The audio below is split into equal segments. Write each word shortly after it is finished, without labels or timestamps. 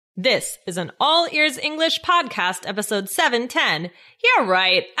This is an All Ears English podcast, episode 710. Yeah,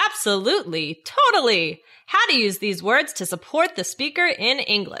 right. Absolutely. Totally. How to use these words to support the speaker in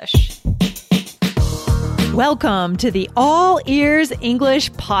English. Welcome to the All Ears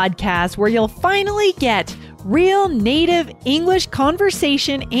English podcast, where you'll finally get real native English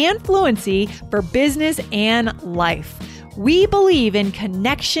conversation and fluency for business and life. We believe in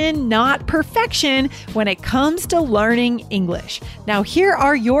connection, not perfection, when it comes to learning English. Now, here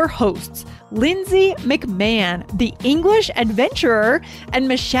are your hosts, Lindsay McMahon, the English adventurer, and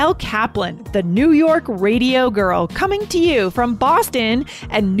Michelle Kaplan, the New York radio girl, coming to you from Boston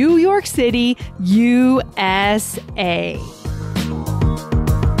and New York City, USA.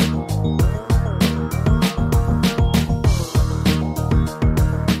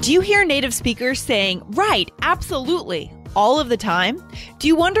 Do you hear native speakers saying, right, absolutely, all of the time? Do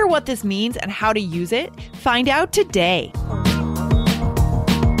you wonder what this means and how to use it? Find out today.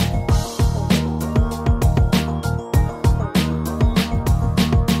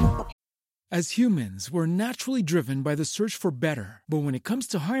 As humans, we're naturally driven by the search for better. But when it comes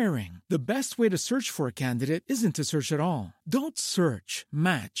to hiring, the best way to search for a candidate isn't to search at all. Don't search,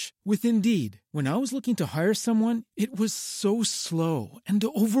 match with Indeed. When I was looking to hire someone, it was so slow and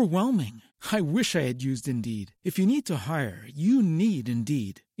overwhelming. I wish I had used Indeed. If you need to hire, you need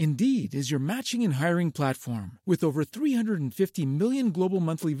Indeed. Indeed is your matching and hiring platform with over 350 million global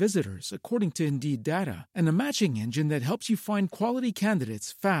monthly visitors, according to Indeed data, and a matching engine that helps you find quality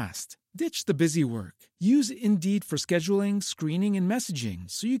candidates fast. Ditch the busy work. Use Indeed for scheduling, screening, and messaging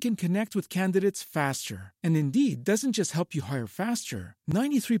so you can connect with candidates faster. And Indeed doesn't just help you hire faster.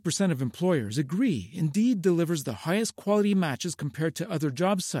 93% of employers agree Indeed delivers the highest quality matches compared to other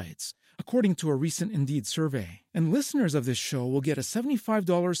job sites, according to a recent Indeed survey. And listeners of this show will get a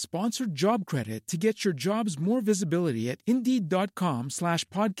 $75 sponsored job credit to get your jobs more visibility at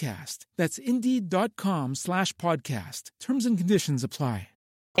Indeed.com/podcast. That's Indeed.com/podcast. Terms and conditions apply.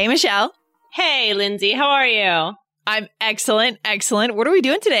 Hey, Michelle. Hey, Lindsay. How are you? I'm excellent. What are we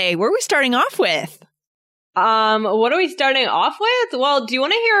doing today? What are we starting off with? What are we starting off with? Well, do you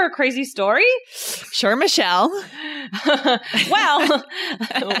want to hear a crazy story? Sure, Michelle. Well,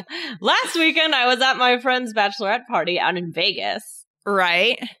 last weekend I was at my friend's bachelorette party out in Vegas.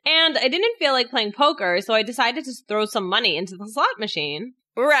 Right. And I didn't feel like playing poker, so I decided to throw some money into the slot machine.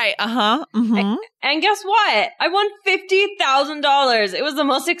 Right. Mm-hmm. And guess what? I won $50,000. It was the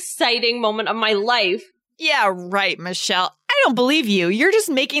most exciting moment of my life. Yeah, right, Michelle. I don't believe you. You're just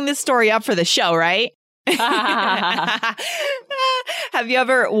making this story up for the show, right? Have you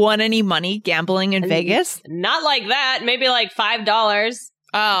ever won any money gambling in Vegas? Not like that. Maybe like $5.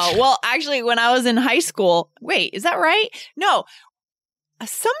 Oh, well, actually, when I was in high school, wait, is that right? No.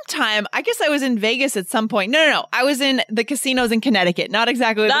 Sometime, I guess I was in Vegas at some point. No. I was in the casinos in Connecticut. Not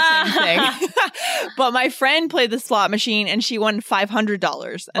exactly the same thing. But my friend played the slot machine and she won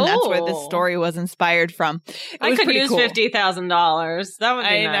 $500. And that's where this story was inspired from. I could use $50,000. That would be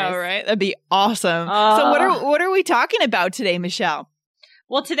nice. I know, right? That'd be awesome. So what are we talking about today, Michelle?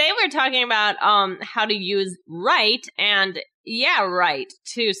 Well, today we're talking about how to use right and right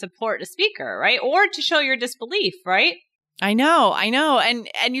to support a speaker, right? Or to show your disbelief, right? I know.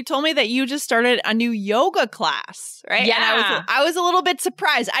 And you told me that you just started a new yoga class, right? Yeah. And I was a little bit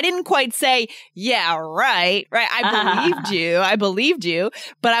surprised. I didn't quite say, yeah, right. I believed you,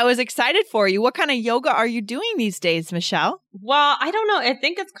 but I was excited for you. What kind of yoga are you doing these days, Michelle? Well, I don't know. I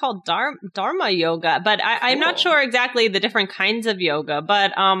think it's called Dharma yoga, but I'm not sure exactly the different kinds of yoga,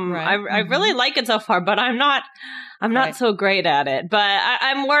 but I really like it so far, but I'm not so great at it, but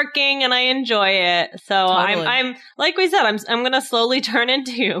I'm working and I enjoy it. So totally. I'm like we said, I'm going to slowly turn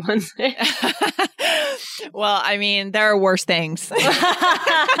into you, Lindsay. Well, I mean, there are worse things.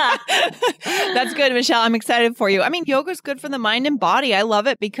 That's good, Michelle. I'm excited for you. I mean, yoga is good for the mind and body. I love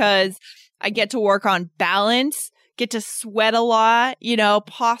it because I get to work on balance, get to sweat a lot,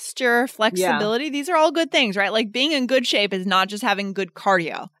 posture, flexibility. Yeah. These are all good things, right? Like being in good shape is not just having good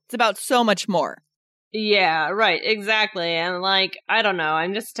cardio. It's about so much more. Yeah, right. Exactly. And I don't know.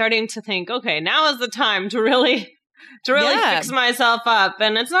 I'm just starting to think, okay, now is the time to really fix myself up.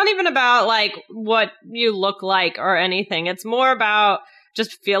 And it's not even about what you look like or anything. It's more about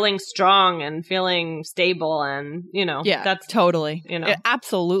just feeling strong and feeling stable and, that's totally,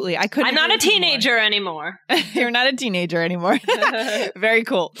 absolutely. I'm not a teenager anymore. You're not a teenager anymore. Very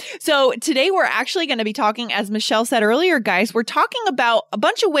cool. So today we're actually going to be talking, as Michelle said earlier, guys, we're talking about a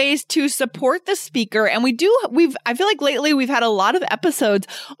bunch of ways to support the speaker. And I feel like lately we've had a lot of episodes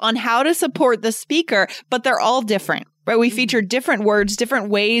on how to support the speaker, but they're all different. right? We feature different words, different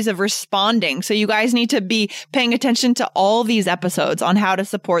ways of responding. So you guys need to be paying attention to all these episodes on how to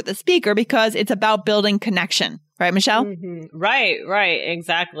support the speaker because it's about building connection. Right, Michelle? Mm-hmm. Right.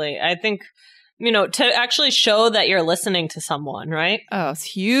 Exactly. I think, to actually show that you're listening to someone, right? Oh, it's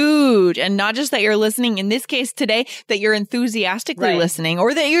huge. And not just that you're listening, in this case today, that you're enthusiastically listening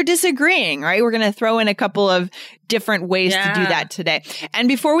or that you're disagreeing, right? We're going to throw in a couple of different ways to do that today. And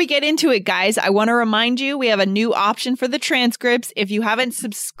before we get into it, guys, I want to remind you, we have a new option for the transcripts. If you haven't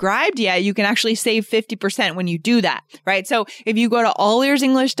subscribed yet, you can actually save 50% when you do that, right? So if you go to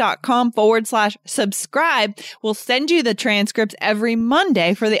allearsenglish.com/subscribe, we'll send you the transcripts every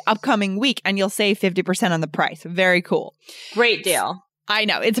Monday for the upcoming week, and you'll save 50% on the price. Very cool. Great deal. I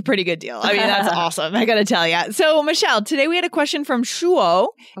know. It's a pretty good deal. I mean, that's awesome. I got to tell you. So, Michelle, today we had a question from Shuo,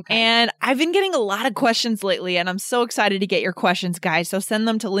 and I've been getting a lot of questions lately, and I'm so excited to get your questions, guys. So send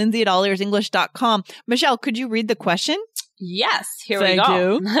them to lindsay@allearsenglish.com. Michelle, could you read the question? Yes, here we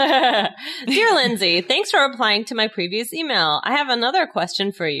go. Dear Lindsay, thanks for replying to my previous email. I have another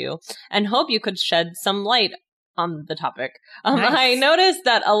question for you and hope you could shed some light on the topic. Nice. I noticed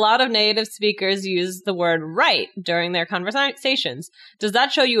that a lot of native speakers use the word right during their conversations. Does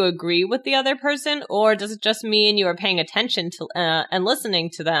that show you agree with the other person, or does it just mean you are paying attention to and listening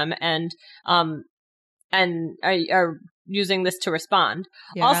to them and are using this to respond?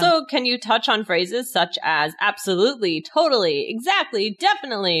 Yeah. Also, can you touch on phrases such as absolutely, totally, exactly,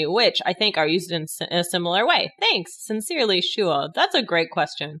 definitely, which I think are used in a similar way? Thanks. Sincerely, Shuo. That's a great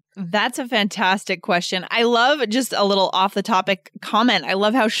question. That's a fantastic question. I love, just a little off the topic comment, I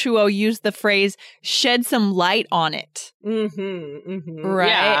love how Shuo used the phrase shed some light on it. Right?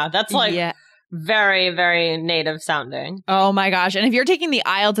 Yeah, that's very, very native sounding. Oh my gosh. And if you're taking the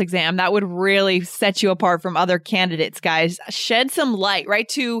IELTS exam, that would really set you apart from other candidates, guys. Shed some light, right?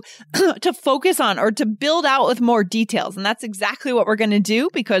 To focus on or to build out with more details. And that's exactly what we're going to do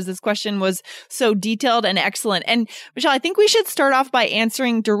because this question was so detailed and excellent. And Michelle, I think we should start off by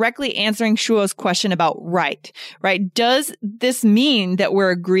directly answering Shuo's question about right? Does this mean that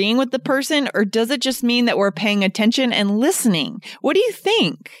we're agreeing with the person, or does it just mean that we're paying attention and listening? What do you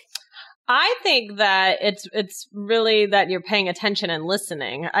think? I think that it's really that you're paying attention and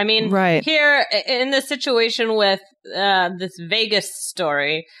listening. I mean, here in this situation with this Vegas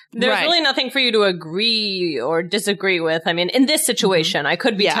story, there's really nothing for you to agree or disagree with. I mean, in this situation, I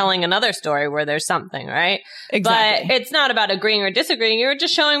could be telling another story where there's something, right? Exactly. But it's not about agreeing or disagreeing. You're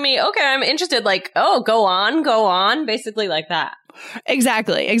just showing me, okay, I'm interested. Like, oh, go on, basically like that.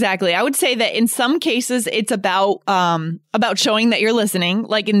 Exactly. I would say that in some cases it's about showing that you're listening,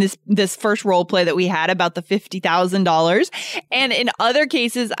 like in this first role play that we had about the $50,000. And in other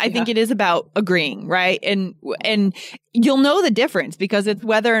cases, I think it is about agreeing, right? And you'll know the difference because it's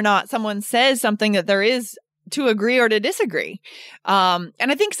whether or not someone says something that there is to agree or to disagree. And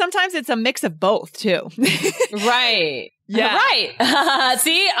I think sometimes it's a mix of both too. Right. Yeah. Right.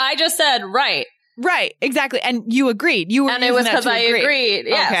 See, I just said right. Right, exactly. And you agreed. And it was because I agreed.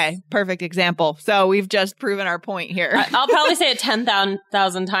 Yes. Okay, perfect example. So we've just proven our point here. I'll probably say it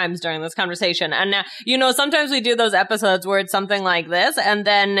 10,000 times during this conversation. And now, sometimes we do those episodes where it's something like this, and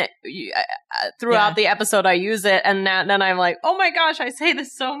then throughout the episode I use it, and then I'm like, oh my gosh, I say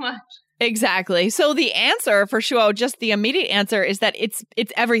this so much. Exactly. So the answer for Shuo, just the immediate answer is that it's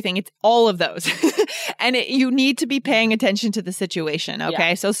everything. It's all of those. And you need to be paying attention to the situation. Okay.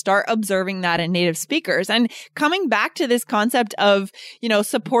 Yeah. So start observing that in native speakers and coming back to this concept of,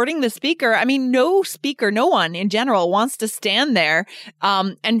 supporting the speaker. I mean, no one in general wants to stand there,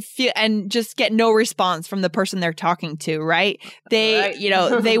 and just get no response from the person they're talking to. Right.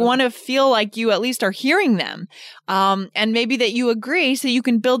 They want to feel like you at least are hearing them. And maybe that you agree so you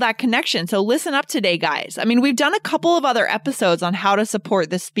can build that connection. So listen up today, guys. I mean, we've done a couple of other episodes on how to support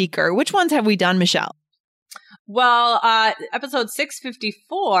the speaker. Which ones have we done, Michelle? Well, episode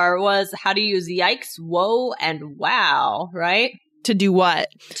 654 was how to use yikes, whoa, and wow, right? To do what?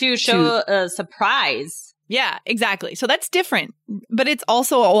 To show a surprise. Yeah, exactly. So that's different, but it's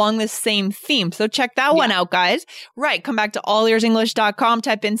also along this same theme. So check that one out, guys. Right. Come back to allearsenglish.com,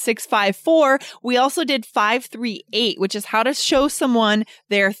 type in 654. We also did 538, which is how to show someone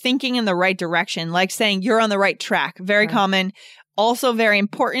they're thinking in the right direction, like saying you're on the right track. Very common. Also very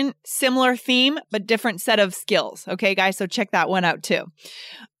important, similar theme, but different set of skills. Okay, guys. So check that one out too.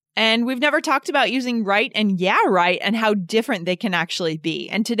 And we've never talked about using right and right and how different they can actually be.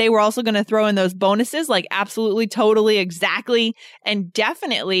 And today we're also going to throw in those bonuses like absolutely, totally, exactly, and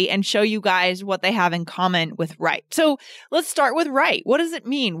definitely, and show you guys what they have in common with right. So let's start with right. What does it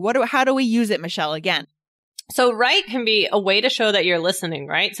mean? How do we use it, Michelle, again? So right can be a way to show that you're listening,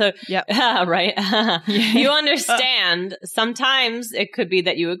 right? So, yep. Right. You understand. Sometimes it could be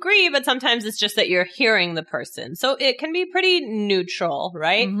that you agree, but sometimes it's just that you're hearing the person. So it can be pretty neutral,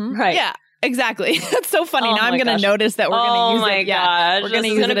 right? Mm-hmm. Right. Yeah. Exactly. That's so funny. Now I'm going to notice that we're going to use it. Oh my gosh. We're going to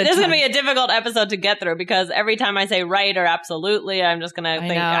use it. This is going to be a difficult episode to get through because every time I say right or absolutely, I'm just going to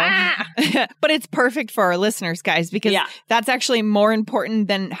think, But it's perfect for our listeners, guys, because that's actually more important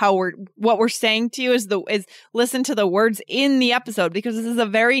than what we're saying to you is listen to the words in the episode, because this is a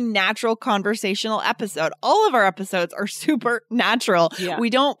very natural conversational episode. All of our episodes are super natural. Yeah.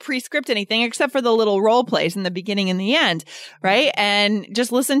 We don't pre-script anything except for the little role plays in the beginning and the end, right? And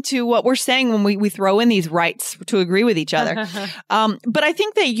just listen to what we're saying when we throw in these rights to agree with each other. But I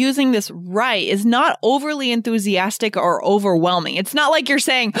think that using this right is not overly enthusiastic or overwhelming. It's not like you're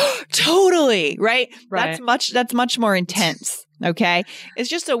saying, totally, right? That's much more intense. Okay. It's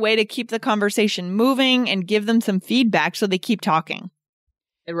just a way to keep the conversation moving and give them some feedback so they keep talking.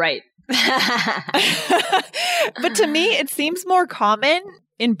 Right. But to me, it seems more common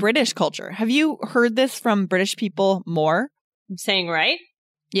in British culture. Have you heard this from British people more? Saying right?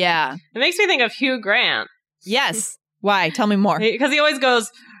 Yeah. It makes me think of Hugh Grant. Yes. Why? Tell me more. Because he always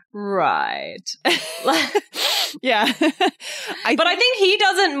goes, right. Yeah. I think he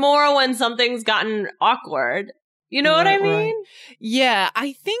does it more when something's gotten awkward. You know what I mean? Right. Yeah.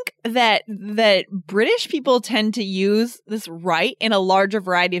 I think that British people tend to use this right in a larger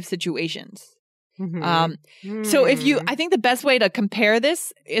variety of situations. Mm-hmm. So I think the best way to compare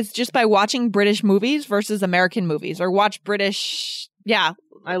this is just by watching British movies versus American movies, or watch British,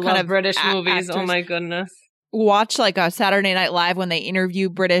 I love British movies. Actors. Oh my goodness. Watch like a Saturday Night Live when they interview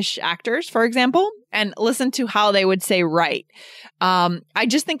British actors, for example, and listen to how they would say right. I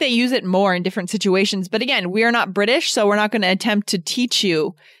just think they use it more in different situations. But again, we are not British, so we're not going to attempt to teach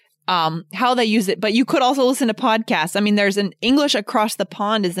you how they use it. But you could also listen to podcasts. I mean, there's an English Across the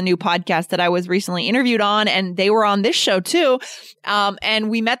Pond is a new podcast that I was recently interviewed on, and they were on this show too. And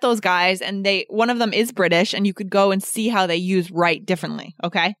we met those guys, and one of them is British, and you could go and see how they use right differently.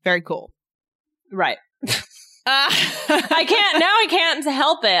 Okay. Very cool. Right. I can't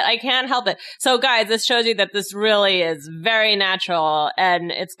help it. I can't help it. So guys, this shows you that this really is very natural,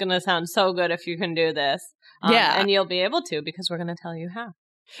 and it's going to sound so good if you can do this. And you'll be able to, because we're going to tell you how.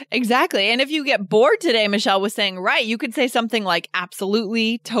 Exactly. And if you get bored today, Michelle was saying, right, you could say something like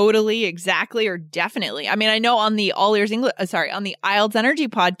absolutely, totally, exactly, or definitely. I mean, I know on the on the IELTS Energy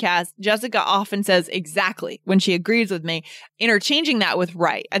podcast, Jessica often says exactly when she agrees with me, interchanging that with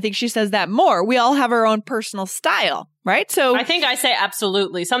right. I think she says that more. We all have our own personal style, right? So I think I say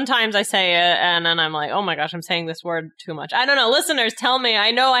absolutely. Sometimes I say it and then I'm like, oh my gosh, I'm saying this word too much. I don't know. Listeners, tell me.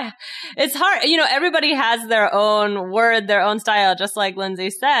 I know it's hard. You know, everybody has their own word, their own style, just like Lindsay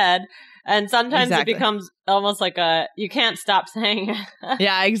said. And sometimes it becomes almost like you can't stop saying it.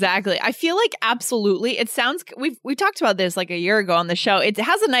 Yeah, exactly. I feel like absolutely. It sounds, we talked about this like a year ago on the show. It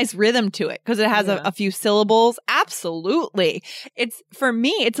has a nice rhythm to it because it has a few syllables. Absolutely. For me,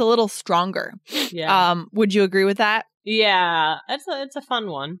 it's a little stronger. Yeah. Would you agree with that? Yeah. It's a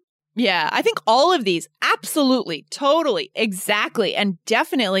fun one. Yeah. I think all of these, absolutely, totally, exactly, and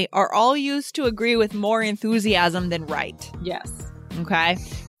definitely are all used to agree with more enthusiasm than right. Yes. Okay.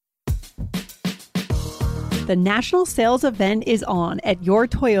 The national sales event is on at your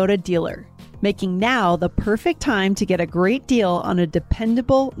Toyota dealer, making now the perfect time to get a great deal on a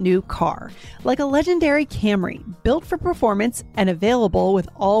dependable new car, like a legendary Camry, built for performance and available with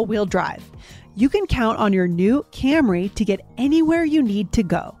all-wheel drive. You can count on your new Camry to get anywhere you need to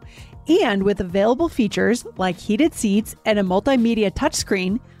go. And with available features like heated seats and a multimedia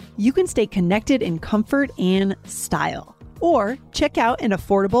touchscreen, you can stay connected in comfort and style. Or check out an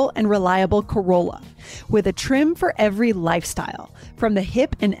affordable and reliable Corolla with a trim for every lifestyle. From the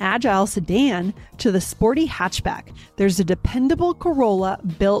hip and agile sedan to the sporty hatchback, there's a dependable Corolla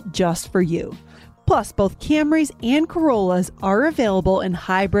built just for you. Plus, both Camrys and Corollas are available in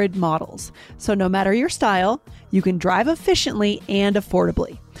hybrid models. So no matter your style, you can drive efficiently and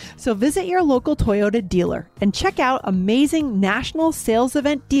affordably. So visit your local Toyota dealer and check out amazing national sales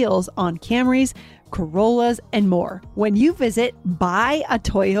event deals on Camrys, Corollas, and more when you visit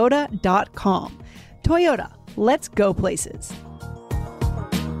buyatoyota.com. Toyota, let's go places.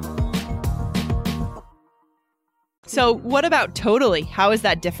 So what about totally? How is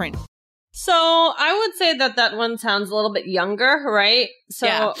that different? So I would say that one sounds a little bit younger, right?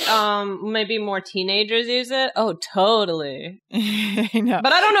 So maybe more teenagers use it. Oh, totally. I know.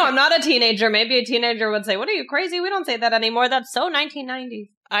 But I don't know. I'm not a teenager. Maybe a teenager would say, what are you, crazy? We don't say that anymore. That's so 1990s.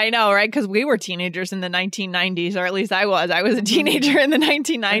 I know, right? Because we were teenagers in the 1990s, or at least I was. I was a teenager in the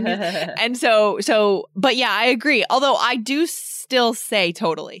 1990s. And but yeah, I agree. Although I do still say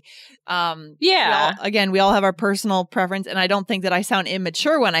totally. We all have our personal preference, and I don't think that I sound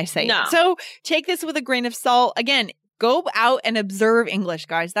immature when I say it. So take this with a grain of salt. Again, go out and observe English,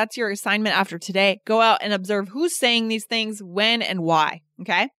 guys. That's your assignment after today. Go out and observe who's saying these things, when, and why.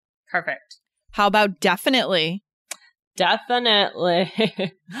 Okay? Perfect. How about definitely? Definitely.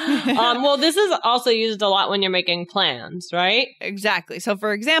 Well, this is also used a lot when you're making plans, right? Exactly. So,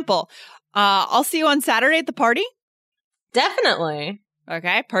 for example, I'll see you on Saturday at the party. Definitely.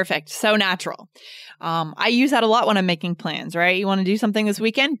 Okay, perfect. So natural. I use that a lot when I'm making plans, right? You want to do something this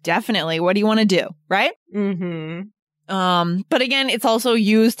weekend? Definitely. What do you want to do, right? Mm-hmm. But again, it's also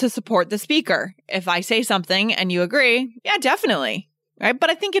used to support the speaker. If I say something and you agree, yeah, definitely. Right? But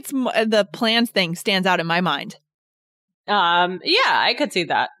I think it's the plans thing stands out in my mind. I could see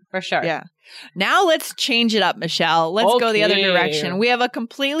that for sure. Yeah. Now let's change it up, Michelle. Let's go the other direction. We have a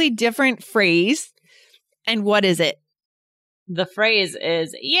completely different phrase. And what is it? The phrase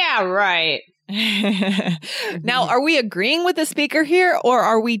is, yeah, right. Now, are we agreeing with the speaker here, or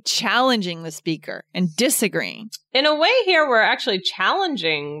are we challenging the speaker and disagreeing? In a way here, we're actually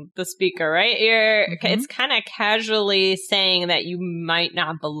challenging the speaker, right? It's kind of casually saying that you might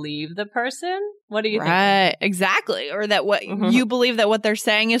not believe the person. What do you think? Right, exactly. Or that you believe that what they're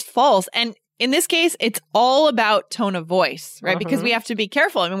saying is false. And in this case, it's all about tone of voice, right? Because we have to be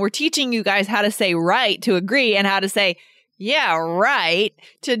careful. I mean, we're teaching you guys how to say right to agree and how to say yeah, right,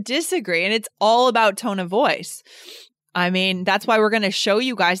 to disagree. And it's all about tone of voice. I mean, that's why we're going to show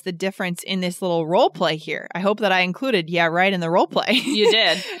you guys the difference in this little role play here. I hope that I included yeah, right in the role play. You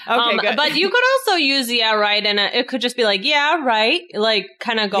did. Okay, good. But you could also use yeah, right. And it could just be like, yeah, right. Like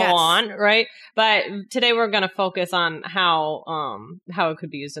kind of go on, right? But today we're going to focus on how it could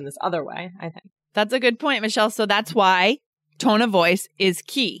be used in this other way, I think. That's a good point, Michelle. So that's why tone of voice is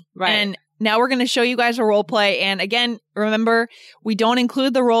key. Right. And now we're going to show you guys a role play. And again, remember, we don't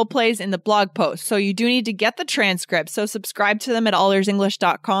include the role plays in the blog post. So you do need to get the transcript. So subscribe to them at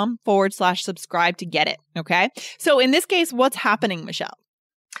allearsenglish.com/subscribe to get it. Okay. So in this case, what's happening, Michelle?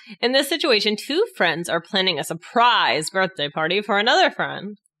 In this situation, two friends are planning a surprise birthday party for another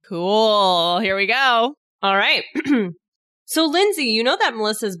friend. Cool. Here we go. All right. So Lindsay, you know that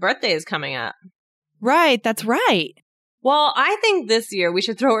Melissa's birthday is coming up. Right. That's right. Well, I think this year we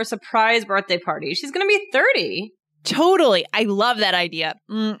should throw her a surprise birthday party. She's going to be 30. Totally. I love that idea.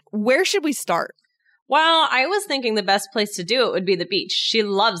 Where should we start? Well, I was thinking the best place to do it would be the beach. She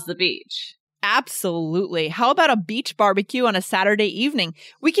loves the beach. Absolutely. How about a beach barbecue on a Saturday evening?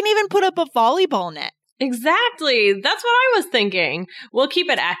 We can even put up a volleyball net. Exactly. That's what I was thinking. We'll keep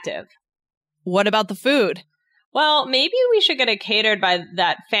it active. What about the food? Well, maybe we should get it catered by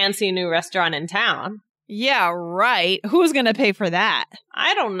that fancy new restaurant in town. Yeah, right. Who's going to pay for that?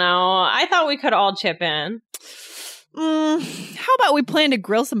 I don't know. I thought we could all chip in. How about we plan to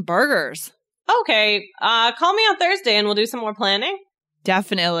grill some burgers? Okay. Call me on Thursday and we'll do some more planning.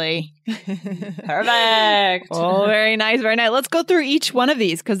 Definitely. Perfect. Oh, very nice. Very nice. Let's go through each one of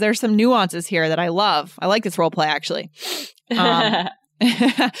these because there's some nuances here that I love. I like this role play, actually.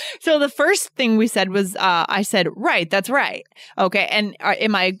 So the first thing we said was, I said, right, that's right. Okay. And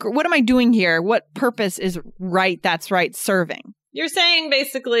what am I doing here? What purpose is right, that's right serving? You're saying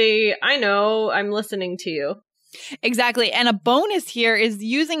basically, I know, I'm listening to you. Exactly. And a bonus here is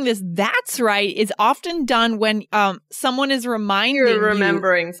using this that's right is often done when someone is reminding you. You're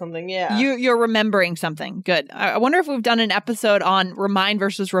remembering something, yeah. You're remembering something. Good. I wonder if we've done an episode on remind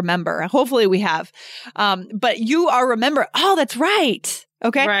versus remember. Hopefully we have. But you are remember. Oh, that's right.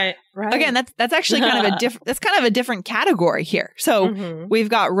 Okay. Right. Again, that's actually kind of a different category here. So we've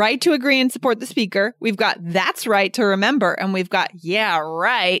got right to agree and support the speaker. We've got that's right to remember, and we've got yeah,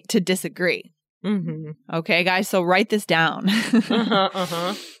 right to disagree. Okay, guys. So write this down.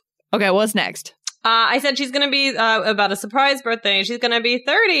 Okay. What's next? I said she's going to be about a surprise birthday. She's going to be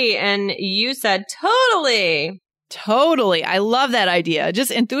 30. And you said totally. Totally. I love that idea.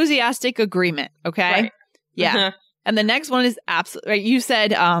 Just enthusiastic agreement. Okay. Right. Yeah. And the next one is absolutely right. You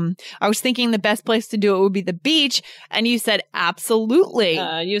said, I was thinking the best place to do it would be the beach. And you said, absolutely.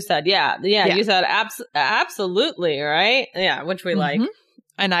 You said, yeah. You said, absolutely. Right. Yeah. Which we like.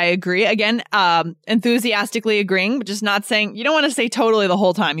 And I agree. Again, enthusiastically agreeing, but just not saying, you don't want to say totally the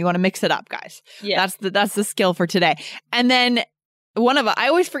whole time. You want to mix it up, guys. Yeah. That's the skill for today. And then I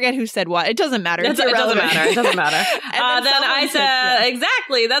always forget who said what. It doesn't matter. It doesn't matter. Then I said,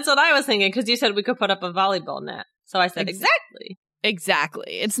 exactly. That's what I was thinking. Because you said we could put up a volleyball net. So I said, exactly.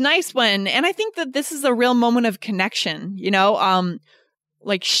 Exactly. It's nice and I think that this is a real moment of connection. You know,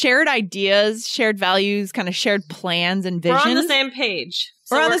 like shared ideas, shared values, kind of shared plans and visions. We're on the same page.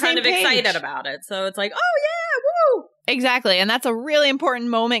 So we're kind of excited about it. So it's like, oh yeah, woo! Exactly. And that's a really important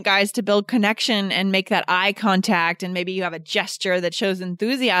moment, guys, to build connection and make that eye contact. And maybe you have a gesture that shows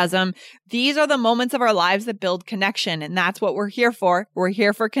enthusiasm. These are the moments of our lives that build connection. And that's what we're here for. We're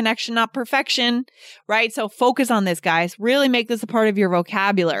here for connection, not perfection, right? So focus on this, guys. Really make this a part of your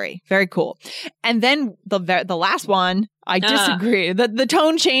vocabulary. Very cool. And then the last one, I disagree. The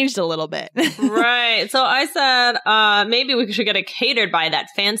tone changed a little bit. Right. So I said, maybe we should get it catered by that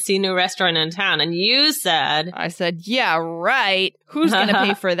fancy new restaurant in town. And you said... I said, yeah, right. Who's going to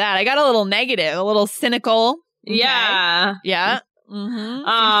pay for that? I got a little negative, a little cynical. Okay. Yeah. Yeah. Mm-hmm.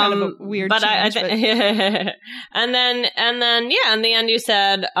 Kind of a weird but change, but... and then, yeah, in the end you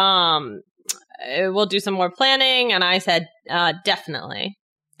said, we'll do some more planning. And I said, definitely.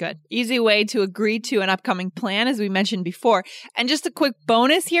 Good. Easy way to agree to an upcoming plan, as we mentioned before. And just a quick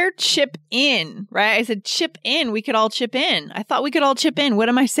bonus here, chip in, right? I said chip in. We could all chip in. I thought we could all chip in. What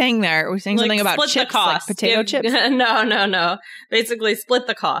am I saying there? Are we saying something about chips, the cost. Like potato chips? No. Basically, split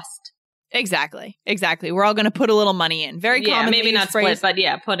the cost. Exactly. We're all going to put a little money in. Very common. Yeah, maybe not split, but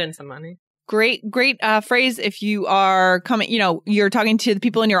yeah, put in some money. Great phrase if you are coming, you're talking to the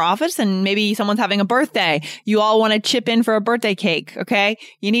people in your office and maybe someone's having a birthday. You all want to chip in for a birthday cake, okay?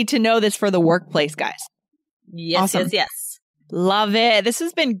 You need to know this for the workplace, guys. Yes, awesome. yes. Love it. This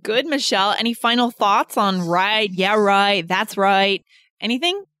has been good, Michelle. Any final thoughts on right, yeah, right, that's right?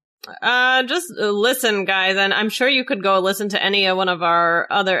 Anything? Just listen, guys, and I'm sure you could go listen to any one of our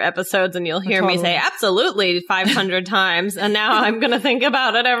other episodes and you'll hear me say absolutely 500 times. And now I'm going to think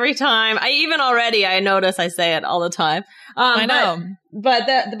about it every time. I notice I say it all the time. I know. But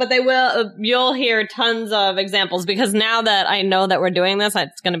you'll hear tons of examples because now that I know that we're doing this,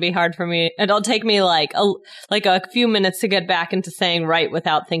 it's going to be hard for me. It'll take me like a few minutes to get back into saying right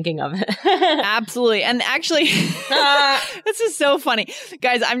without thinking of it. Absolutely. And actually, this is so funny.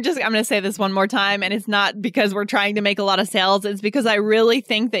 Guys, I'm going to say this one more time. And it's not because we're trying to make a lot of sales. It's because I really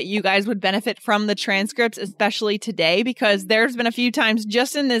think that you guys would benefit from the transcripts, especially today, because there's been a few times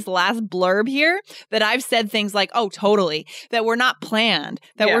just in this last blurb here that I've said things like, oh, totally, that we're not planned,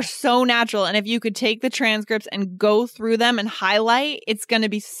 that we're so natural. And if you could take the transcripts and go through them and highlight, it's going to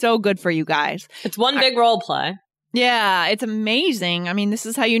be so good for you guys. It's one big role play. Yeah, it's amazing. I mean, this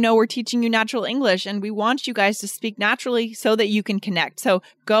is how you know we're teaching you natural English, and we want you guys to speak naturally so that you can connect. So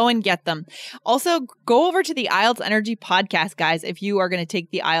go and get them. Also, go over to the IELTS Energy podcast, guys, if you are going to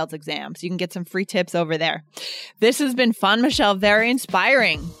take the IELTS exam. So you can get some free tips over there. This has been fun, Michelle. Very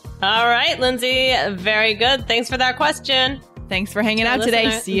inspiring. All right, Lindsay. Very good. Thanks for that question. Thanks for hanging out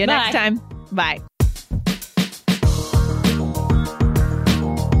today. See you next time. Bye.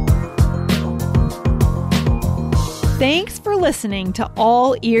 Thanks for listening to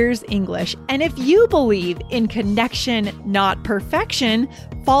All Ears English. And if you believe in connection, not perfection,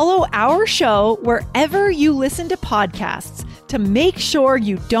 follow our show wherever you listen to podcasts to make sure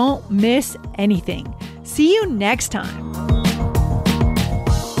you don't miss anything. See you next time.